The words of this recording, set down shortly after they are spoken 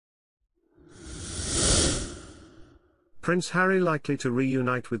Prince Harry likely to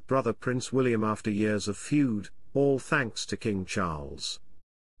reunite with brother Prince William after years of feud, all thanks to King Charles.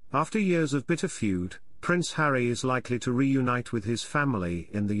 After years of bitter feud, Prince Harry is likely to reunite with his family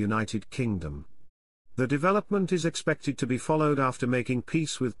in the United Kingdom. The development is expected to be followed after making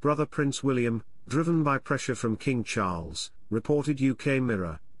peace with brother Prince William, driven by pressure from King Charles, reported UK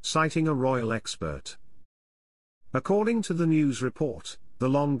Mirror, citing a royal expert. According to the news report, the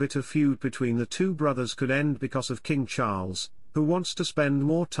long bitter feud between the two brothers could end because of King Charles, who wants to spend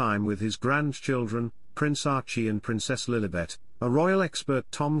more time with his grandchildren, Prince Archie and Princess Lillibet, a royal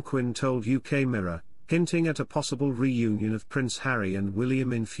expert Tom Quihnn told UK Mirror, hinting at a possible reunion of Prince Harry and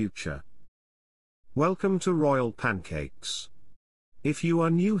William in future. Welcome to Royal Pancakes. If you are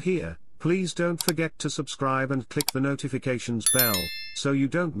new here, please don't forget to subscribe and click the notifications bell, so you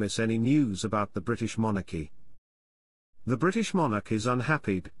don't miss any news about the British monarchy. The British monarch is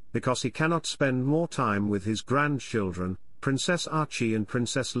unhappy, because he cannot spend more time with his grandchildren, Princess Archie and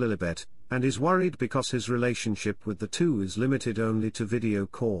Princess Lillibet, and is worried because his relationship with the two is limited only to video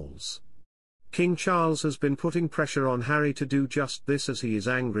calls. King Charles has been putting pressure on Harry to do just this, as he is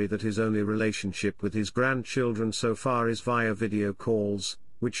angry that his only relationship with his grandchildren so far is via video calls,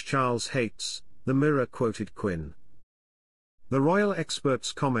 which Charles hates, the Mirror quoted Quihnn. The royal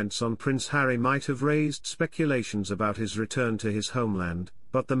expert's comments on Prince Harry might have raised speculations about his return to his homeland,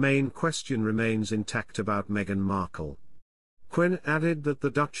 but the main question remains intact about Meghan Markle. Quihnn added that the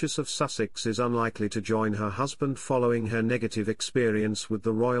Duchess of Sussex is unlikely to join her husband following her negative experience with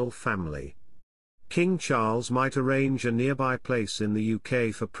the royal family. King Charles might arrange a nearby place in the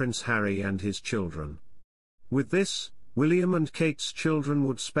UK for Prince Harry and his children. With this, William and Kate's children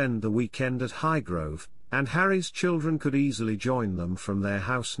would spend the weekend at Highgrove, and Harry's children could easily join them from their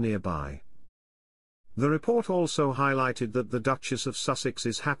house nearby. The report also highlighted that the Duchess of Sussex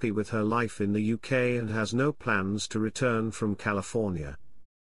is happy with her life in the UK and has no plans to return from California.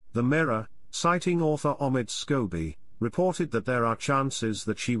 The Mirror, citing author Omid Scobie, reported that there are chances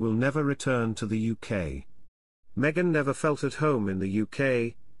that she will never return to the UK. Meghan never felt at home in the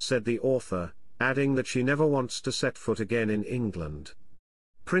UK, said the author, adding that she never wants to set foot again in England.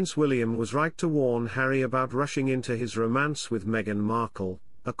 Prince William was right to warn Harry about rushing into his romance with Meghan Markle,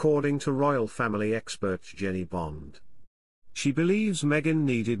 according to royal family expert Jenny Bond. She believes Meghan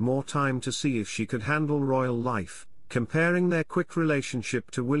needed more time to see if she could handle royal life, comparing their quick relationship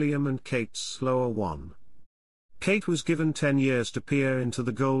to William and Kate's slower one. Kate was given 10 years to peer into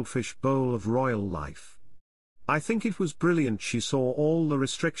the goldfish bowl of royal life. I think it was brilliant she saw all the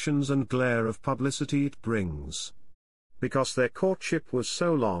restrictions and glare of publicity it brings. Because their courtship was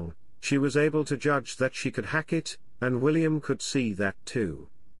so long, she was able to judge that she could hack it, and William could see that too.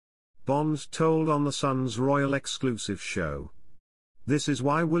 Bond told on the Sun's royal exclusive show. This is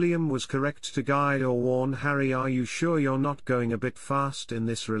why William was correct to guide or warn Harry, are you sure you're not going a bit fast in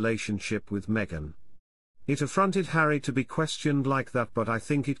this relationship with Meghan? It affronted Harry to be questioned like that, but I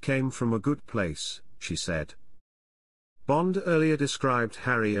think it came from a good place, she said. Bond earlier described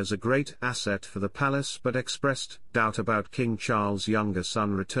Harry as a great asset for the palace but expressed doubt about King Charles' younger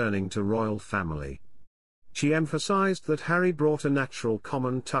son returning to royal family. She emphasized that Harry brought a natural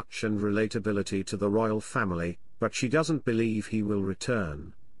common touch and relatability to the royal family, but she doesn't believe he will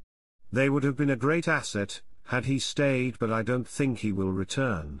return. They would have been a great asset had he stayed, but I don't think he will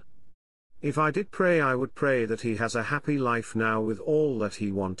return. If I did pray, I would pray that he has a happy life now with all that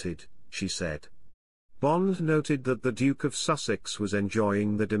he wanted, she said. Bond noted that the Duke of Sussex was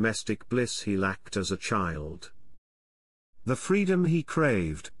enjoying the domestic bliss he lacked as a child. The freedom he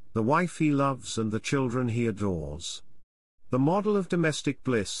craved, the wife he loves and the children he adores. The model of domestic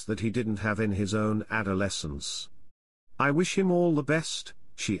bliss that he didn't have in his own adolescence. I wish him all the best,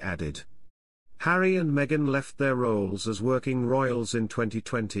 she added. Harry and Meghan left their roles as working royals in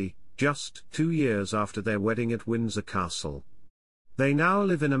 2020, just 2 years after their wedding at Windsor Castle. They now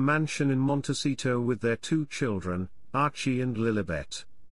live in a mansion in Montecito with their 2 children, Archie and Lillibet.